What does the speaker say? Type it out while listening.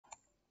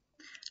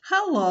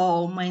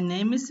Hello, my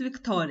name is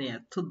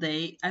Victoria.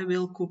 Today I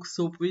will cook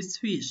soup with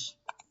fish.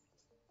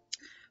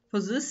 For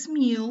this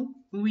meal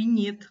we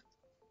need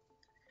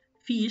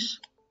fish.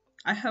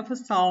 I have a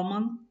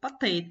salmon,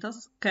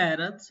 potatoes,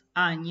 carrots,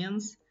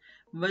 onions,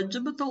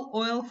 vegetable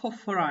oil for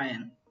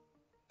frying,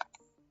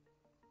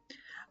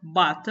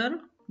 butter,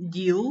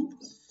 dill,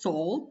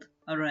 salt,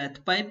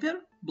 red pepper,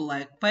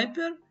 black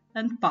pepper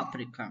and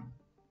paprika.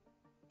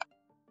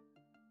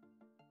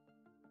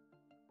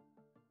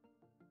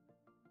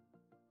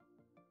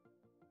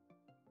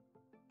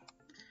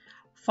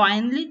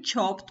 Finely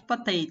chopped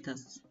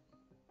potatoes.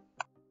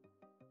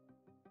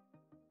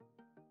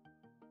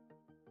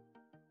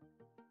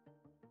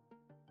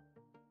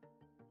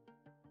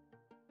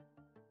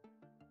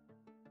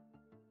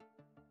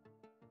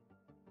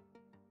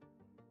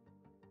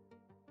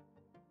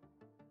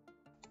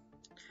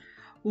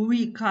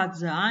 We cut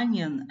the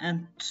onion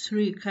and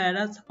 3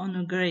 carrots on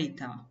a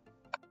grater.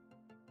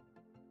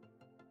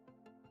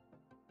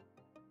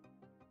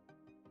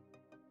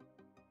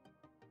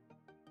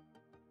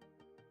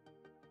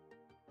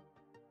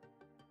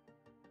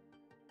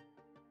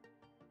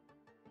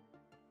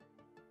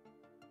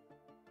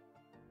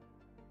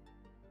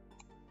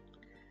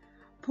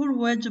 Pour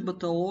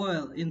vegetable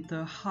oil into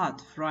a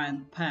hot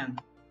frying pan.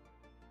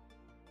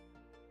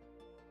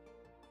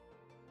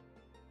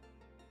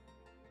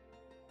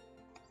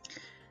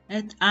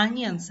 Add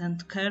onions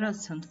and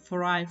carrots and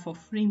fry for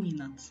 3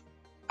 minutes.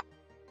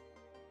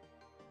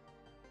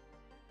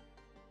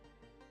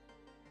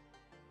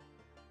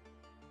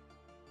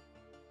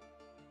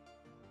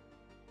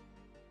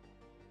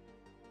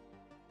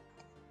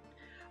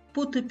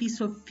 Put a piece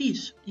of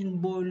fish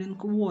in boiling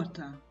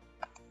water.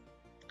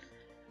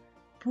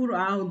 Pour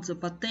out the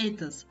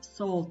potatoes,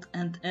 salt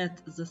and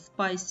add the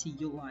spice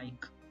you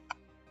like.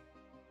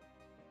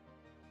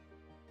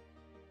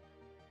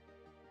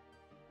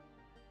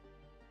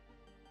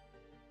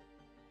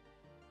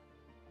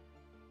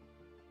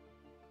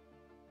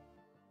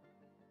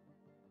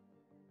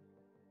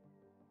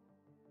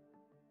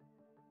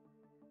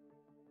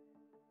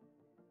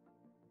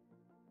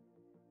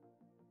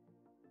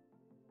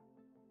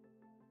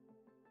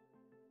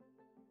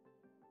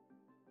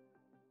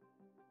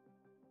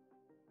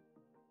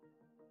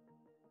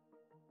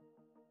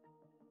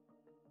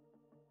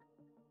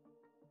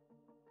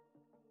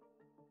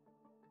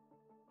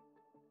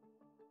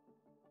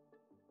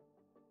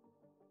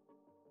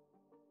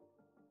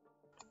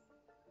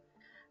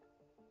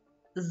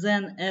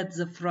 Then add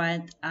the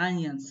fried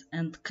onions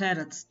and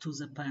carrots to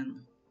the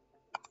pan.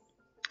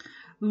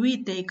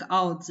 We take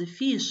out the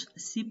fish,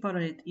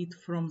 separate it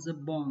from the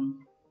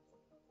bone.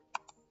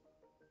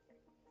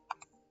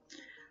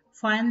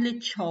 Finely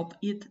chop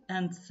it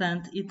and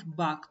send it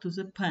back to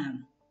the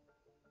pan.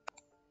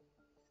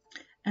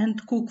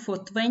 And cook for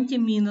 20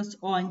 minutes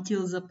or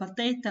until the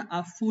potatoes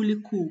are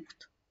fully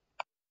cooked.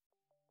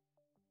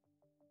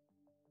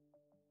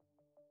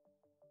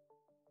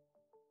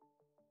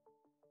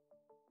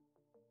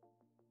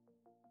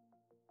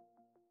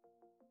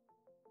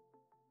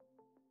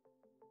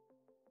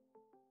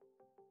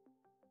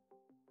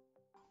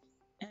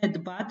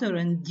 Add butter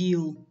and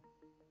dill.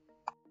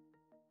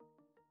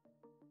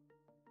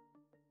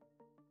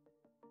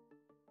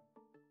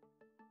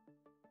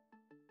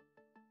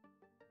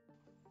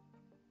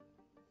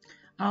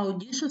 Our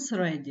dish is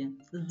ready.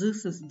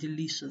 This is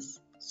delicious.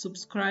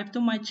 Subscribe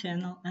to my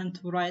channel and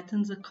write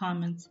in the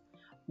comments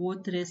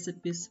what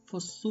recipes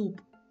for soup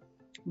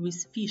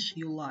with fish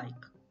you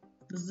like.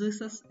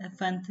 This is a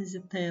fantasy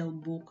tale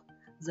book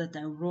that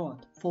I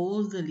wrote.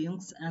 Follow the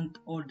links and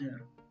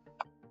order.